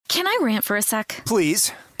Can I rant for a sec?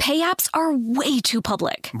 Please. Pay apps are way too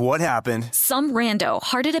public. What happened? Some rando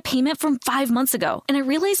hearted a payment from 5 months ago, and I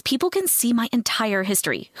realized people can see my entire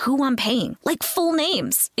history, who I'm paying, like full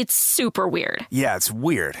names. It's super weird. Yeah, it's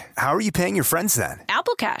weird. How are you paying your friends then?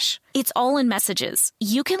 Apple Cash. It's all in messages.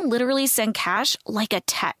 You can literally send cash like a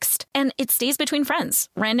text, and it stays between friends.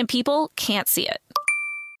 Random people can't see it.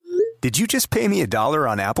 Did you just pay me $1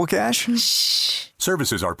 on Apple Cash? Shh.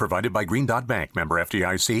 Services are provided by Green Dot Bank. Member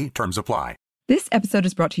FDIC. Terms apply. This episode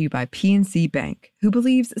is brought to you by PNC Bank, who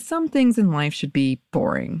believes some things in life should be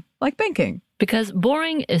boring, like banking. Because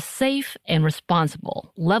boring is safe and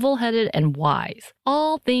responsible, level-headed and wise.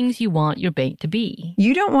 All things you want your bank to be.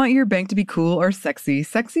 You don't want your bank to be cool or sexy.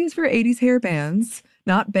 Sexy is for 80s hair bands,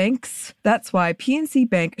 not banks. That's why PNC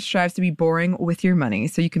Bank strives to be boring with your money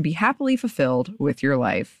so you can be happily fulfilled with your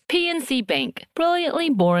life. PNC Bank,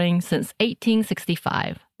 brilliantly boring since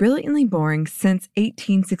 1865. Brilliantly Boring Since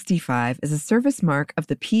 1865 is a service mark of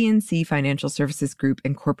the PNC Financial Services Group,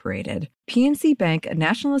 Incorporated. PNC Bank, a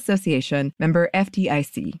National Association, member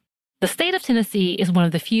FDIC. The state of Tennessee is one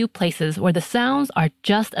of the few places where the sounds are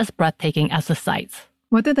just as breathtaking as the sights.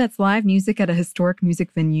 Whether that's live music at a historic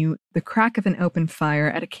music venue, the crack of an open fire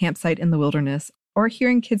at a campsite in the wilderness, or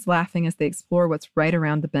hearing kids laughing as they explore what's right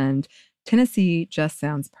around the bend, Tennessee just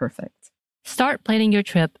sounds perfect. Start planning your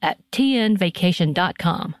trip at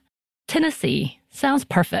tnvacation.com. Tennessee sounds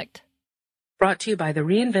perfect. Brought to you by the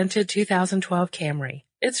reinvented 2012 Camry.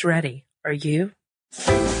 It's ready. Are you?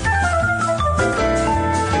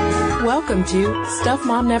 Welcome to Stuff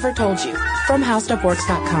Mom Never Told You from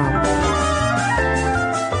HowStuffWorks.com.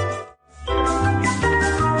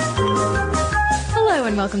 Hello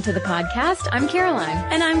and welcome to the podcast. I'm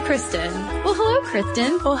Caroline. And I'm Kristen. Well, hello,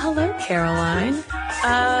 Kristen. Well, hello, Caroline.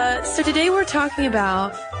 So today we're talking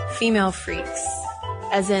about female freaks,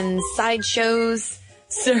 as in sideshows,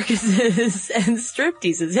 circuses, and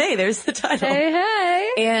stripteases. Hey, there's the title. Hey.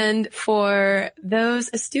 And for those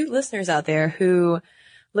astute listeners out there who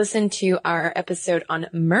listened to our episode on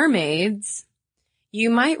mermaids, you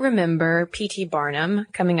might remember P.T. Barnum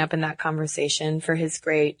coming up in that conversation for his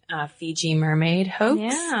great Fiji mermaid hoax.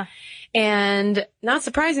 Yeah. And not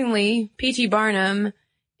surprisingly, P.T. Barnum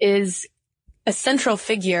is a central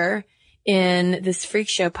figure in this freak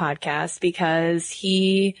show podcast because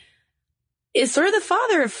he is sort of the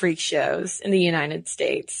father of freak shows in the United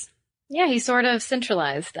States. Yeah, he sort of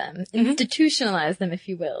centralized them, institutionalized them, if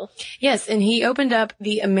you will. Yes, and he opened up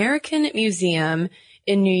the American Museum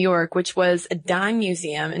in New York, which was a dime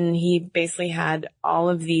museum, and he basically had all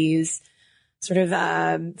of these sort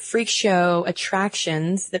of freak show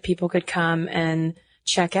attractions that people could come and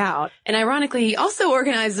check out. And ironically, he also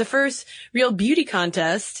organized the first real beauty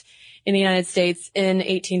contest in the United States in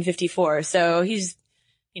 1854. So he's,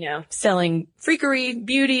 selling freakery,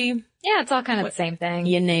 beauty. Yeah, it's all kind of the same thing.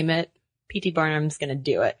 You name it. P.T. Barnum's going to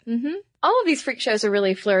do it. Mm-hmm. All of these freak shows are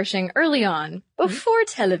really flourishing early on, before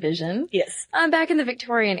television. Yes. Back in the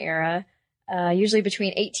Victorian era, usually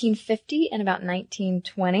between 1850 and about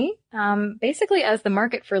 1920, basically as the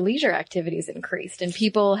market for leisure activities increased and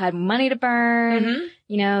people had money to burn.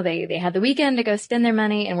 They had the weekend to go spend their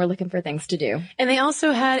money and were looking for things to do. And they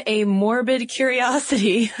also had a morbid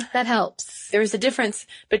curiosity. That helps. There was a difference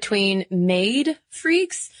between maid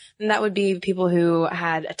freaks, and that would be people who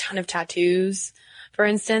had a ton of tattoos, for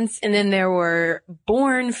instance. And then there were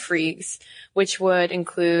born freaks, which would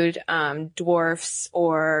include dwarfs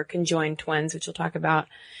or conjoined twins, which we'll talk about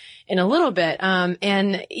in a little bit.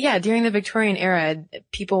 And yeah, during the Victorian era,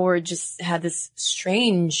 people had this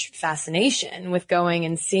strange fascination with going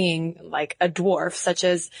and seeing like a dwarf, such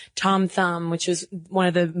as Tom Thumb, which was one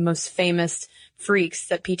of the most famous freaks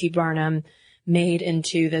that P.T. Barnum made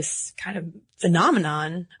into this kind of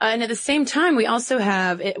phenomenon. And at the same time, we also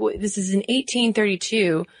have, this is in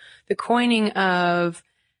 1832, the coining of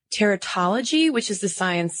teratology, which is the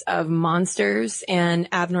science of monsters and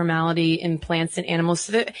abnormality in plants and animals.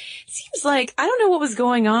 So it seems like, I don't know what was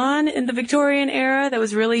going on in the Victorian era that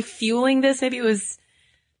was really fueling this. Maybe it was...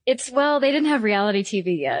 they didn't have reality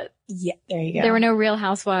TV yet. Yeah, there you go. There were no Real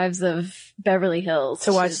Housewives of Beverly Hills.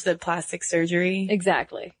 To watch the plastic surgery.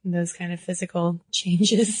 Exactly. And those kind of physical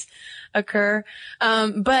changes occur.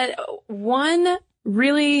 But one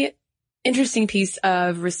really interesting piece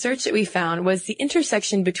of research that we found was the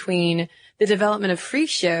intersection between the development of freak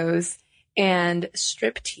shows and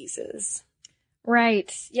stripteases.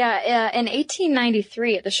 Right. Yeah. In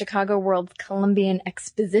 1893 at the Chicago World Columbian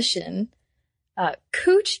Exposition,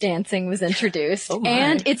 Cooch dancing was introduced, Oh my.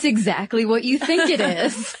 and it's exactly what you think it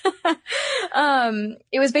is.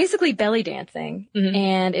 It was basically belly dancing,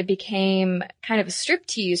 and it became kind of a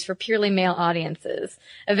striptease for purely male audiences.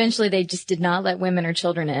 Eventually, they just did not let women or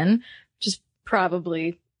children in, which is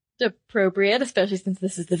probably appropriate, especially since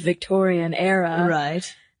this is the Victorian era.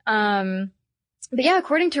 Right. But yeah,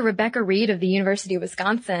 according to Rebecca Reed of the University of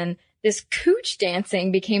Wisconsin, this cooch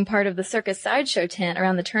dancing became part of the circus sideshow tent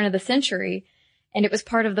around the turn of the century. And it was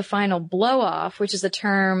part of the final blow-off, which is a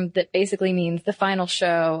term that basically means the final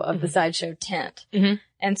show of the sideshow tent.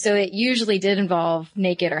 And so it usually did involve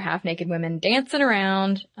naked or half-naked women dancing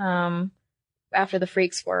around after the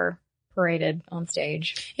freaks were paraded on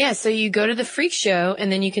stage. Yeah, so you go to the freak show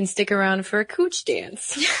and then you can stick around for a cooch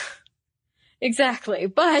dance. Exactly.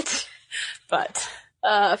 But But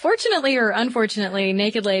fortunately or unfortunately,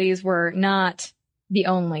 naked ladies were not the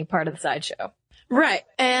only part of the sideshow. right.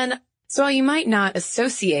 And so while you might not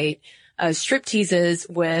associate stripteases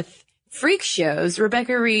with freak shows,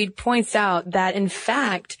 Rebecca Reed points out that in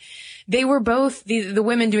fact they were both the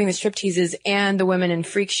women doing the stripteases and the women in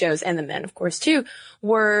freak shows, and the men, of course, too,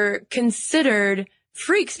 were considered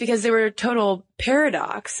freaks because they were a total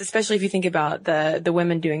paradox, especially if you think about the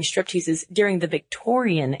women doing stripteases during the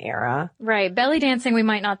Victorian era. Right. Belly dancing, we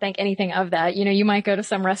might not think anything of that. You know, you might go to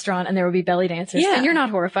some restaurant and there would be belly dancers, Yeah. and you're not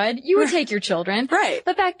horrified. You would take your children. Right.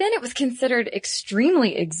 But back then it was considered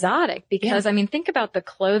extremely exotic because, I mean, think about the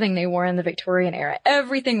clothing they wore in the Victorian era.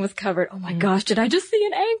 Everything was covered. Oh my gosh, did I just see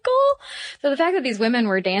an ankle? So the fact that these women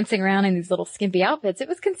were dancing around in these little skimpy outfits, it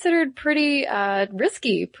was considered pretty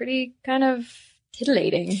risky, pretty kind of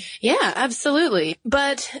titillating. Yeah, absolutely.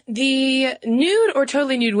 But the nude or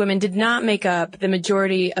totally nude women did not make up the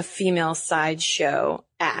majority of female sideshow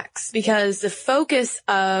acts because the focus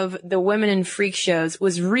of the women in freak shows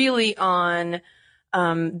was really on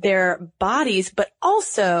their bodies, but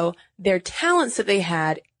also their talents that they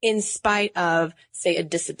had in spite of, say, a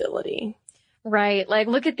disability. Right. Like,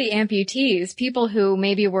 look at the amputees, people who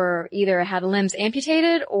maybe were either had limbs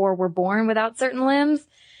amputated or were born without certain limbs.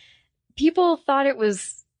 People thought it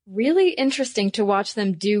was really interesting to watch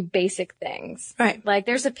them do basic things. Right. Like,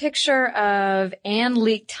 there's a picture of Ann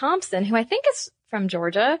Leek Thompson, who I think is from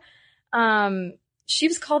Georgia. She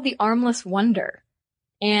was called the Armless Wonder.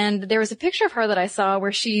 And there was a picture of her that I saw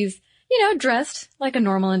where she's, you know, dressed like a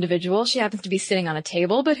normal individual. She happens to be sitting on a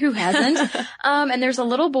table, but who hasn't? And there's a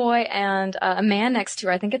little boy and a man next to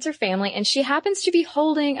her. I think it's her family. And she happens to be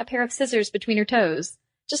holding a pair of scissors between her toes.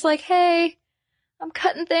 Just like, hey, I'm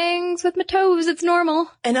cutting things with my toes. It's normal.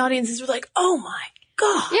 And audiences were like, oh my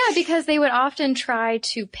God. Yeah, because they would often try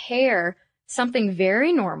to pair something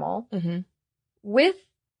very normal with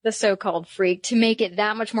the so-called freak to make it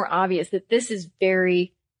that much more obvious that this is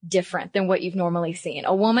very different than what you've normally seen.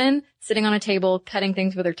 A woman sitting on a table cutting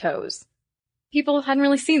things with her toes. People hadn't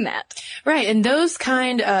really seen that. Right. And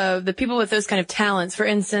the people with those kind of talents, for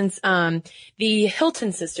instance, the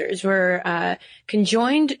Hilton sisters were,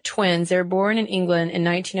 conjoined twins. They were born in England in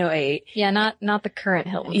 1908. Yeah, not the current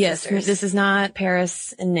Hilton Yes. sisters. This is not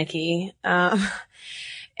Paris and Nikki.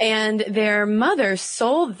 And their mother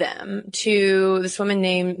sold them to this woman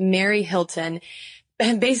named Mary Hilton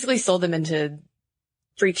and basically sold them into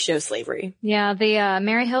freak show slavery. Yeah,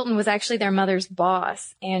 Mary Hilton was actually their mother's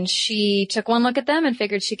boss, and she took one look at them and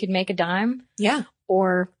figured she could make a dime. Yeah.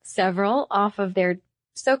 Or several off of their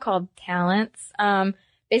so-called talents,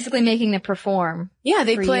 basically making them perform. Yeah,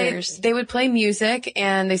 they years. would play music,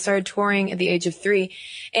 and they started touring at the age of 3.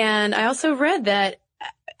 And I also read that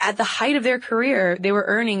at the height of their career, they were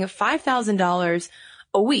earning $5,000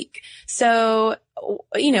 a week. So,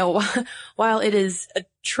 you know, while it is a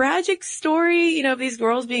tragic story, you know, of these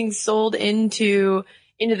girls being sold into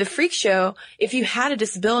the freak show, if you had a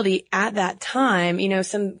disability at that time, you know,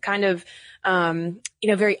 some kind of, you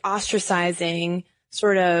know, very ostracizing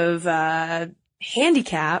sort of,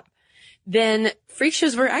 handicap, then freak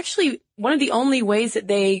shows were actually one of the only ways that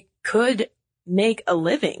they could make a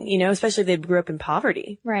living, you know, especially if they grew up in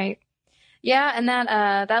poverty. Right. Yeah, and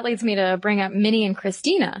that leads me to bring up Minnie and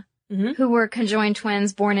Christina, who were conjoined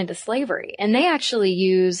twins born into slavery. And they actually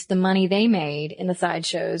used the money they made in the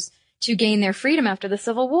sideshows to gain their freedom after the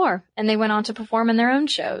Civil War. And they went on to perform in their own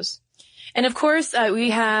shows. And of course, we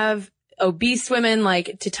have obese women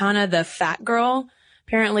like Titana the Fat Girl.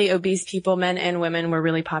 Apparently obese people, men and women, were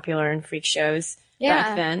really popular in freak shows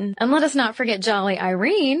back then. And let us not forget Jolly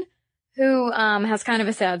Irene, who has kind of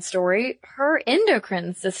a sad story. Her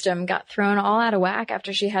endocrine system got thrown all out of whack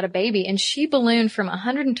after she had a baby, and she ballooned from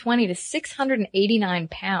 120 to 689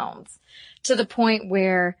 pounds to the point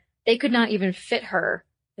where they could not even fit her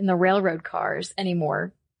in the railroad cars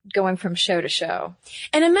anymore going from show to show.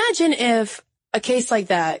 And imagine if a case like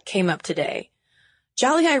that came up today.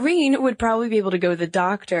 Jolly Irene would probably be able to go to the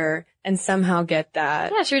doctor and somehow get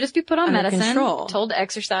that. Yeah, she would just be put on under medicine, control. told to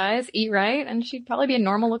exercise, eat right, and she'd probably be a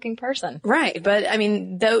normal-looking person. Right. But, I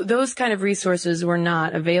mean, those kind of resources were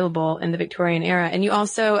not available in the Victorian era. And you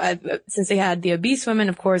also, since they had the obese women,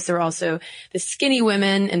 of course, there were also the skinny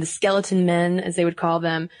women and the skeleton men, as they would call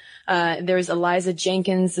them. There was Eliza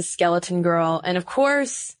Jenkins, the skeleton girl, and, of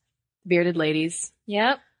course, bearded ladies.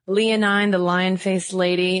 Yep. Leonine, the lion-faced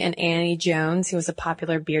lady, and Annie Jones, who was a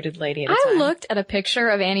popular bearded lady at the time. I looked at a picture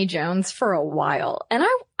of Annie Jones for a while, and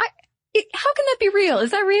how can that be real? Is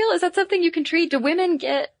that real? Is that something you can treat? Do women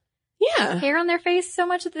get hair on their face so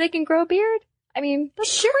much that they can grow a beard? I mean,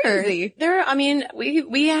 that's crazy.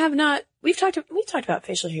 We've talked about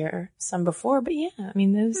facial hair some before, but yeah, I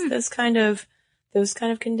mean, those kind of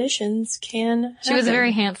conditions can happen. She was a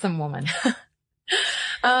very handsome woman.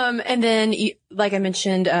 And then, like I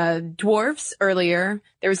mentioned, dwarfs earlier.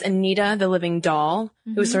 There was Anita, the living doll,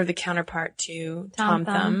 who was sort of the counterpart to Tom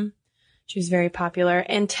Thumb. She was very popular.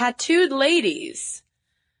 And tattooed ladies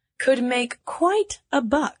could make quite a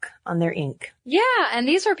buck on their ink. Yeah, and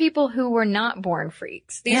these are people who were not born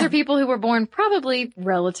freaks. These are people who were born probably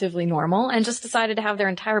relatively normal and just decided to have their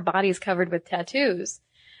entire bodies covered with tattoos.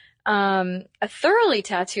 A thoroughly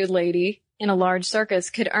tattooed lady in a large circus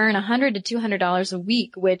could earn $100 to $200 a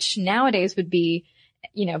week, which nowadays would be,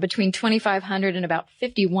 between $2,500 and about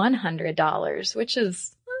 $5,100, which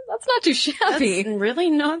is, that's not too shabby. That's really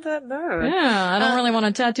not that bad. Yeah, I don't really want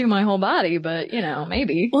to tattoo my whole body, but,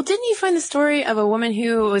 maybe. Well, didn't you find the story of a woman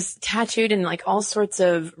who was tattooed in like all sorts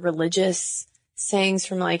of religious sayings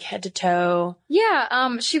from like head to toe?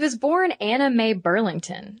 Yeah, she was born Anna Mae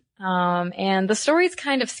Burlington. And the story's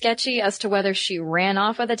kind of sketchy as to whether she ran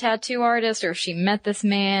off with a tattoo artist or if she met this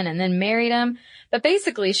man and then married him. But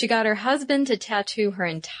basically, she got her husband to tattoo her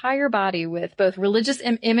entire body with both religious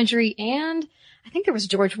imagery and I think there was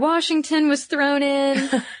George Washington was thrown in.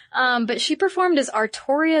 But she performed as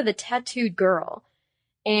Artoria the Tattooed Girl.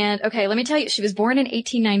 And okay, let me tell you, she was born in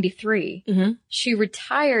 1893. Mm-hmm. She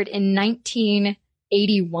retired in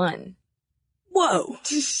 1981. Whoa.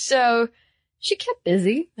 So she kept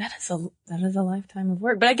busy. That is a lifetime of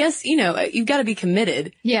work. But I guess, you've got to be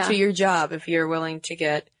committed to your job if you're willing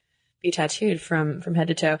to be tattooed from head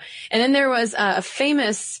to toe. And then there was a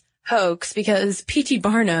famous hoax because P.T.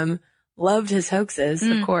 Barnum loved his hoaxes,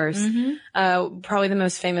 of course. Mm-hmm. Probably the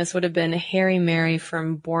most famous would have been Harry Mary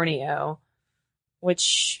from Borneo,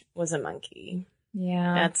 which was a monkey.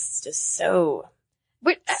 Yeah. That's just so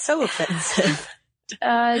offensive.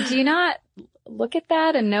 Do you not look at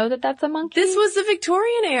that and know that that's a monkey? This was the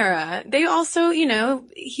Victorian era. They also, he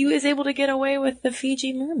was able to get away with the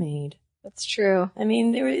Fiji mermaid. That's true. I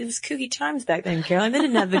mean, it was kooky times back then, Caroline. They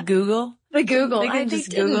didn't have the Google. They couldn't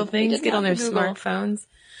just Google things, get on their smartphones.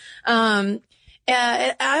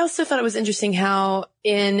 I also thought it was interesting how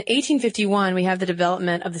in 1851 we have the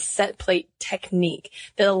development of the set plate technique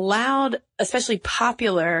that allowed especially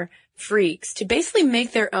popular freaks to basically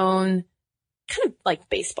make their own kind of like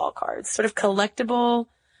baseball cards, sort of collectible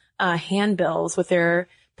handbills with their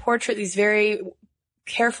portrait, these very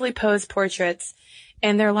carefully posed portraits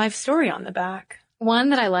and their life story on the back.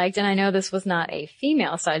 One that I liked, and I know this was not a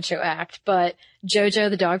female sideshow act, but Jojo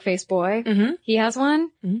the dog-faced boy, he has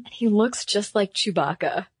one, and he looks just like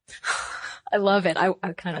Chewbacca. I love it. I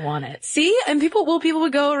kind of want it. See? And people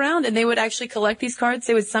would go around and they would actually collect these cards.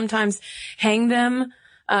 They would sometimes hang them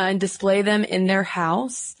and display them in their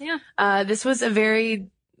house. Yeah. This was a very,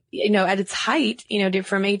 at its height,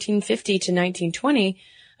 from 1850 to 1920,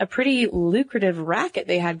 a pretty lucrative racket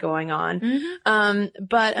they had going on. Mm-hmm.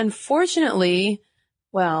 But unfortunately,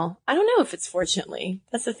 well, I don't know if it's fortunately.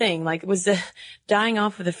 That's the thing. Like, it was the dying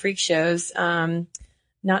off of the freak shows, not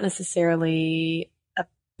necessarily a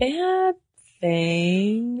bad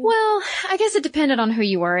thing. Well, I guess it depended on who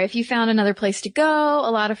you were. If you found another place to go,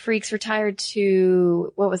 a lot of freaks retired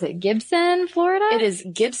to, what was it, Gibson, Florida? It is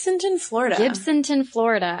Gibsonton, Florida. Gibsonton,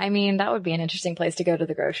 Florida. I mean, that would be an interesting place to go to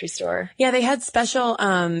the grocery store. Yeah, they had special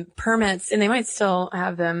permits, and they might still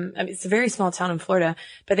have them. I mean, it's a very small town in Florida,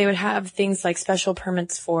 but they would have things like special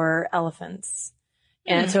permits for elephants.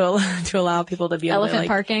 And to allow people to be able to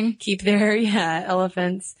parking, keep their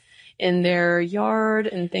elephants in their yard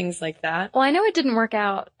and things like that. Well, I know it didn't work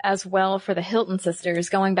out as well for the Hilton sisters,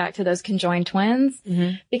 going back to those conjoined twins,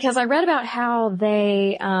 because I read about how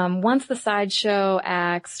they, once the sideshow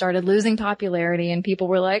acts started losing popularity and people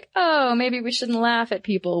were like, oh, maybe we shouldn't laugh at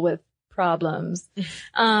people with problems.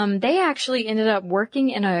 They actually ended up working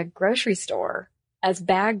in a grocery store as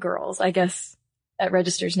bag girls, I guess, at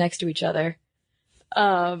registers next to each other.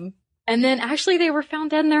 And then actually they were found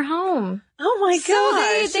dead in their home. Oh my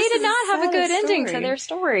gosh. So they did not have a good ending to their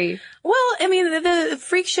story. Well, I mean, the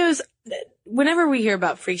freak shows, whenever we hear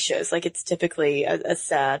about freak shows, like it's typically a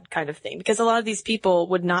sad kind of thing because a lot of these people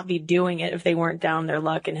would not be doing it if they weren't down their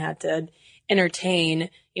luck and had to entertain,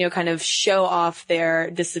 kind of show off their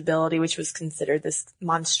disability, which was considered this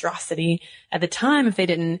monstrosity at the time if they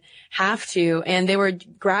didn't have to. And they were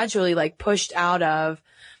gradually like pushed out of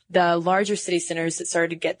the larger city centers that started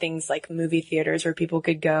to get things like movie theaters where people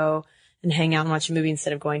could go and hang out and watch a movie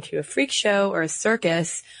instead of going to a freak show or a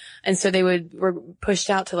circus. And so they were pushed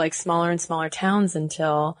out to like smaller and smaller towns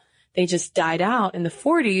until they just died out in the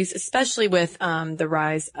 40s, especially with the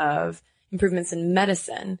rise of improvements in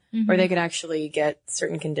medicine, where they could actually get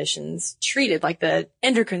certain conditions treated, like the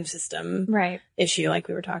endocrine system issue like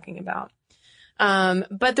we were talking about.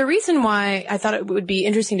 But the reason why I thought it would be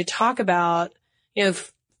interesting to talk about,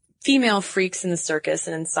 female freaks in the circus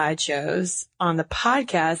and in sideshows on the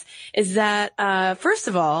podcast is that, first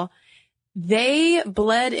of all, they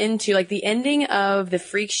bled into, like, the ending of the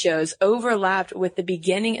freak shows overlapped with the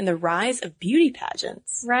beginning and the rise of beauty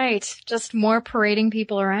pageants. Right. Just more parading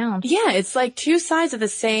people around. Yeah, it's like two sides of the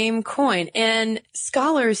same coin. And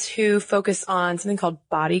scholars who focus on something called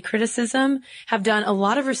body criticism have done a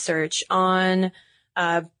lot of research on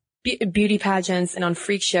beauty pageants and on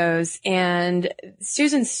freak shows. And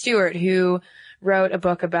Susan Stewart, who wrote a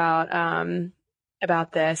book about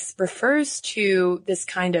this, refers to this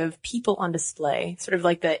kind of people on display, sort of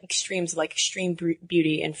like the extremes of like extreme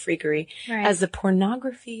beauty and freakery, as the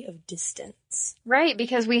pornography of distance. Right,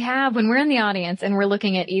 because we have, when we're in the audience and we're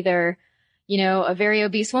looking at either, a very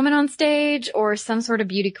obese woman on stage or some sort of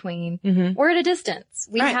beauty queen, we're at a distance.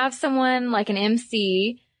 We have someone like an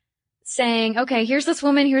MC saying, okay, here's this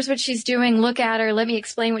woman, here's what she's doing, look at her, let me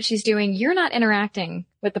explain what she's doing. You're not interacting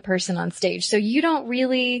with the person on stage, so you don't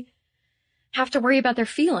really have to worry about their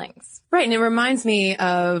feelings. Right. And it reminds me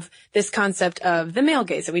of this concept of the male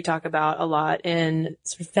gaze that we talk about a lot in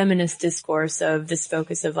sort of feminist discourse, of this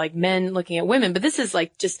focus of like men looking at women. But this is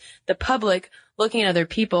like just the public looking at other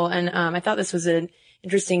people. And I thought this was an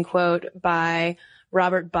interesting quote by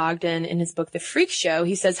Robert Bogdan in his book, The Freak Show.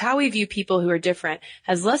 He says, how we view people who are different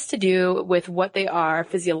has less to do with what they are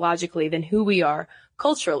physiologically than who we are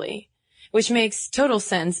culturally. Which makes total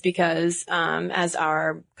sense because as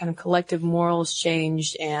our kind of collective morals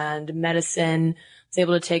changed and medicine was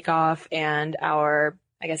able to take off and our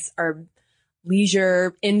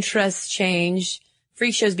leisure interests changed,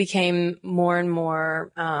 freak shows became more and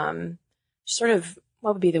more sort of,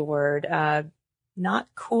 what would be the word? Not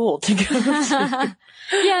cool to go to.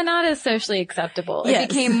 Yeah, not as socially acceptable. It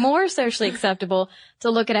became more socially acceptable to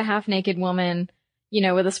look at a half-naked woman,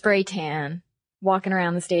 with a spray tan, walking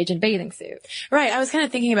around the stage in a bathing suit. Right. I was kind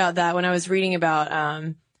of thinking about that when I was reading about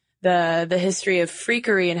the history of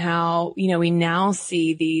freakery and how, we now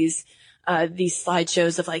see these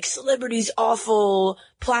slideshows of like celebrities' awful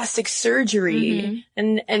plastic surgery.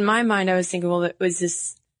 And in my mind, I was thinking, well, is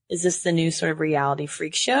this the new sort of reality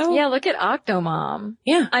freak show? Yeah, look at Octomom.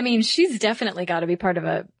 Yeah. I mean, she's definitely got to be part of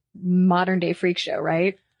a modern day freak show,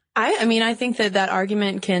 right? I mean, I think that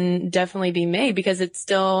argument can definitely be made because it's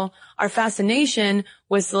still our fascination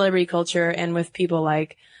with celebrity culture and with people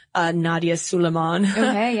like Nadia Suleiman,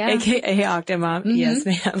 aka Octomom. Yes,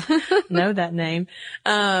 ma'am. Know that name.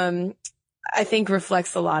 I think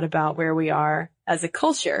reflects a lot about where we are as a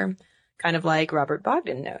culture, kind of like Robert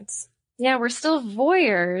Bogdan notes. Yeah, we're still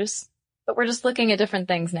voyeurs, but we're just looking at different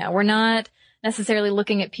things now. We're not necessarily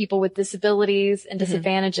looking at people with disabilities and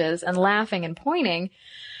disadvantages and laughing and pointing.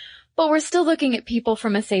 But we're still looking at people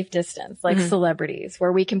from a safe distance, like celebrities,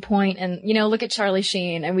 where we can point and, look at Charlie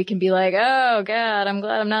Sheen and we can be like, oh, God, I'm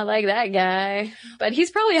glad I'm not like that guy. But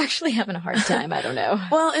he's probably actually having a hard time. I don't know.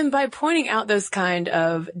 Well, and by pointing out those kind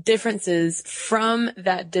of differences from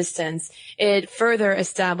that distance, it further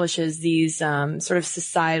establishes these sort of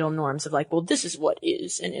societal norms of like, well, this is what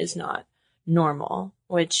is and is not normal,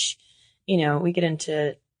 which, we get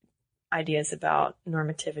into ideas about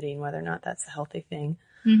normativity and whether or not that's a healthy thing.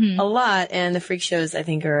 A lot, and the freak shows, I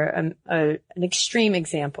think, are an extreme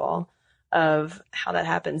example of how that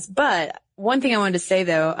happens. But one thing I wanted to say,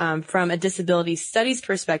 though, from a disability studies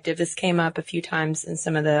perspective, this came up a few times in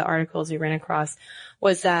some of the articles we ran across,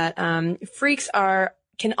 was that freaks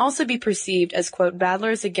can also be perceived as, quote,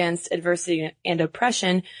 battlers against adversity and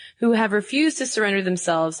oppression who have refused to surrender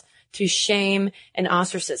themselves to shame and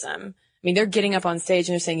ostracism. I mean, they're getting up on stage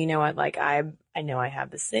and they're saying, you know what, like, I know I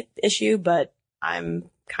have this issue, but I'm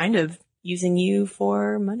kind of using you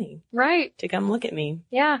for money. Right. To come look at me.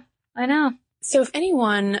 Yeah, I know. So if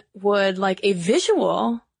anyone would like a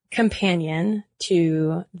visual companion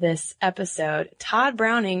to this episode, Todd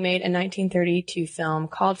Browning made a 1932 film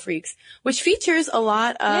called Freaks, which features a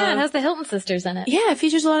lot of... Yeah, it has the Hilton sisters in it. Yeah, it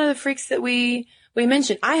features a lot of the freaks that we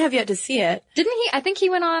mentioned. I have yet to see it. Didn't he? I think he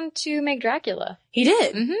went on to make Dracula. He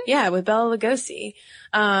did. Mm-hmm. Yeah, with Bela Lugosi.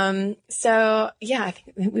 So yeah, I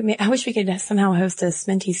think I wish we could somehow host a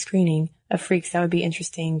Sminty screening of Freaks. That would be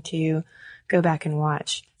interesting to go back and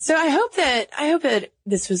watch. So I hope that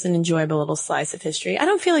this was an enjoyable little slice of history. I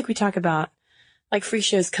don't feel like we talk about, like, freak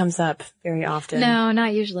shows comes up very often. No,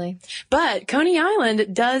 not usually. But Coney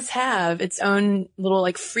Island does have its own little,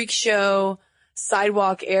 like, freak show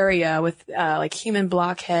sidewalk area with, like, human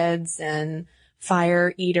blockheads and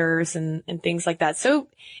fire eaters and things like that. So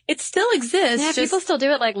it still exists. Yeah, people still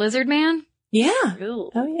do it, like Lizard Man. Yeah. Ooh.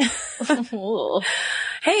 Oh, yeah.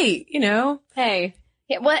 Hey, Hey.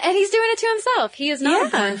 Yeah, well, and he's doing it to himself. He is not a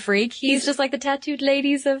porn freak. He's just like the tattooed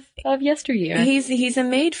ladies of yesteryear. He's a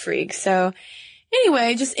maid freak. So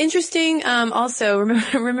anyway, just interesting. Also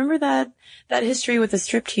remember that history with the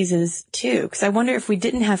stripteases too, because I wonder if we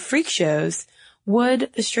didn't have freak shows,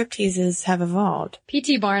 would the stripteases have evolved?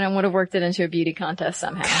 P.T. Barnum would have worked it into a beauty contest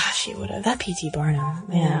somehow. Gosh, he would have. That P.T. Barnum,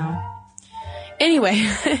 man. Yeah. Anyway,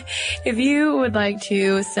 if you would like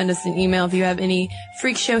to send us an email, if you have any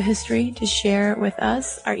freak show history to share with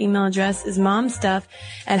us, our email address is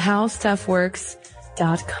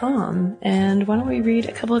momstuff@howstuffworks.com. And why don't we read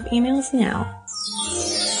a couple of emails now?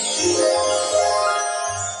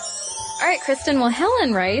 All right, Kristen. Well,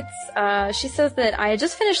 Helen writes, she says that I had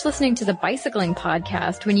just finished listening to the bicycling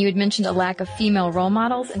podcast when you had mentioned a lack of female role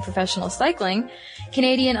models in professional cycling.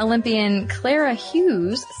 Canadian Olympian Clara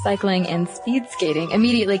Hughes, cycling and speed skating,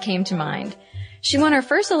 immediately came to mind. She won her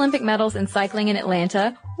first Olympic medals in cycling in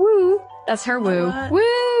Atlanta. Woo! That's her woo. What? Woo!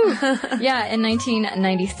 Yeah, in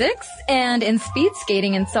 1996, and in speed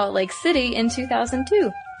skating in Salt Lake City in 2002.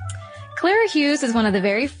 Clara Hughes is one of the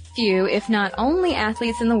very few, if not only,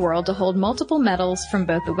 athletes in the world to hold multiple medals from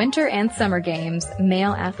both the Winter and Summer Games,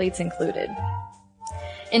 male athletes included.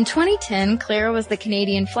 In 2010, Clara was the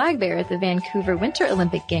Canadian flag bearer at the Vancouver Winter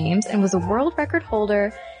Olympic Games and was a world record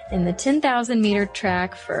holder in the 10,000-meter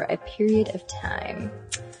track for a period of time.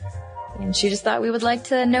 And she just thought we would like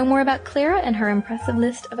to know more about Clara and her impressive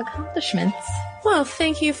list of accomplishments. Well,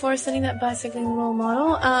 thank you for sending that bicycling role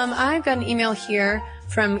model. I've got an email here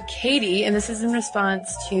from Katie, and this is in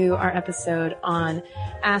response to our episode on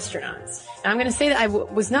astronauts. Now, I'm going to say that I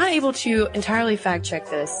was not able to entirely fact check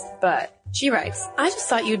this, but she writes, I just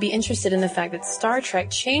thought you'd be interested in the fact that Star Trek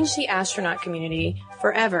changed the astronaut community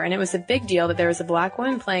forever, and it was a big deal that there was a black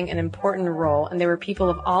woman playing an important role, and there were people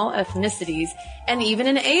of all ethnicities, and even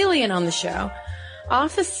an alien on the show.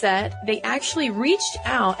 Off the set, they actually reached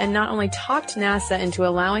out and not only talked NASA into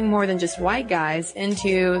allowing more than just white guys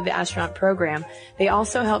into the astronaut program, they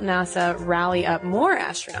also helped NASA rally up more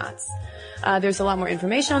astronauts. There's a lot more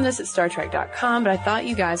information on this at StarTrek.com, but I thought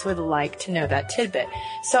you guys would like to know that tidbit.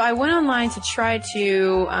 So I went online to try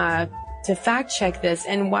to fact check this,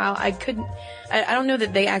 and while I don't know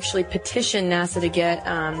that they actually petitioned NASA to get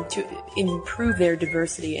to improve their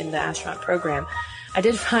diversity in the astronaut program. I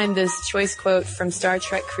did find this choice quote from Star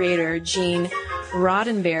Trek creator Gene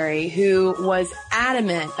Roddenberry, who was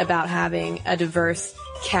adamant about having a diverse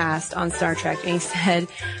cast on Star Trek. And he said,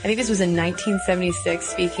 I think this was in 1976,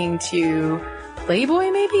 speaking to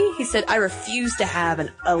Playboy maybe? He said, I refuse to have an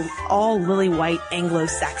all lily white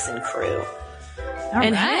Anglo-Saxon crew.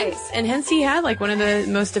 And hence he had like one of the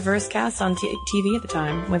most diverse casts on TV at the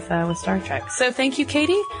time with Star Trek. So thank you,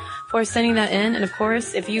 Katie, for sending that in. And of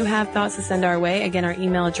course, if you have thoughts to send our way, again, our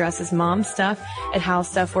email address is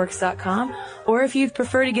momstuff@howstuffworks.com. Or if you'd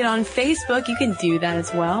prefer to get on Facebook, you can do that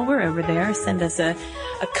as well. We're over there. Send us a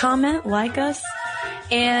comment, like us.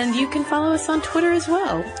 And you can follow us on Twitter as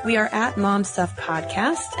well. We are at Mom Stuff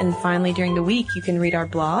Podcast. And finally, during the week, you can read our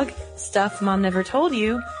blog, Stuff Mom Never Told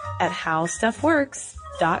You, at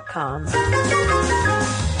howstuffworks.com.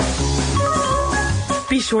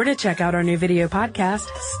 Be sure to check out our new video podcast,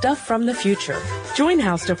 Stuff from the Future. Join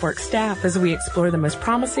How Stuff Works staff as we explore the most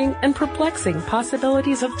promising and perplexing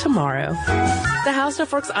possibilities of tomorrow. The How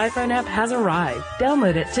Stuff Works iPhone app has arrived.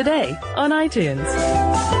 Download it today on iTunes.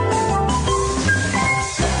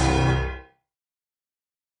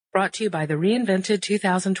 Brought to you by the reinvented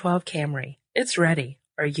 2012 Camry. It's ready.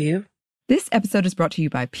 Are you? This episode is brought to you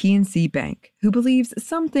by PNC Bank, who believes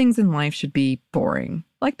some things in life should be boring,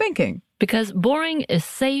 like banking. Because boring is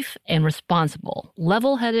safe and responsible,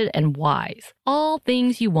 level-headed and wise. All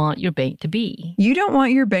things you want your bank to be. You don't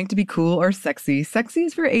want your bank to be cool or sexy. Sexy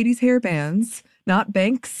is for 80s hair bands. not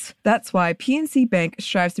banks. That's why PNC Bank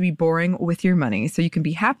strives to be boring with your money so you can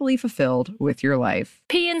be happily fulfilled with your life.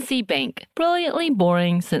 PNC Bank, brilliantly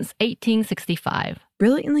boring since 1865.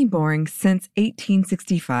 Brilliantly Boring Since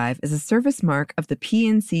 1865 is a service mark of the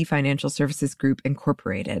PNC Financial Services Group,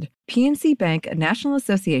 Incorporated. PNC Bank, a National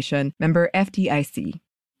Association, member FDIC.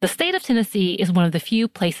 The state of Tennessee is one of the few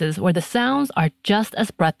places where the sounds are just as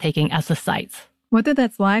breathtaking as the sights. Whether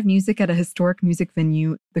that's live music at a historic music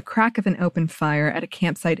venue, the crack of an open fire at a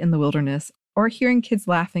campsite in the wilderness, or hearing kids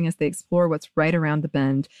laughing as they explore what's right around the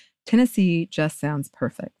bend, Tennessee just sounds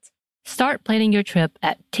perfect. Start planning your trip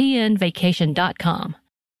at tnvacation.com.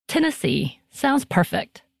 Tennessee sounds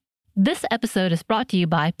perfect. This episode is brought to you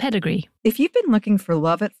by Pedigree. If you've been looking for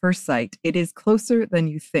love at first sight, it is closer than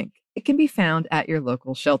you think. It can be found at your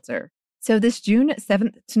local shelter. So this June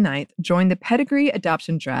 7th to 9th, join the Pedigree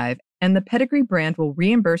Adoption Drive, and the Pedigree brand will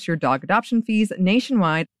reimburse your dog adoption fees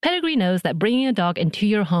nationwide. Pedigree knows that bringing a dog into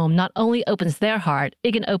your home not only opens their heart,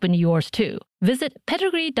 it can open yours too. Visit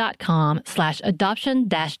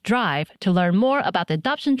pedigree.com/adoption-drive to learn more about the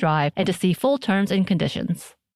adoption drive and to see full terms and conditions.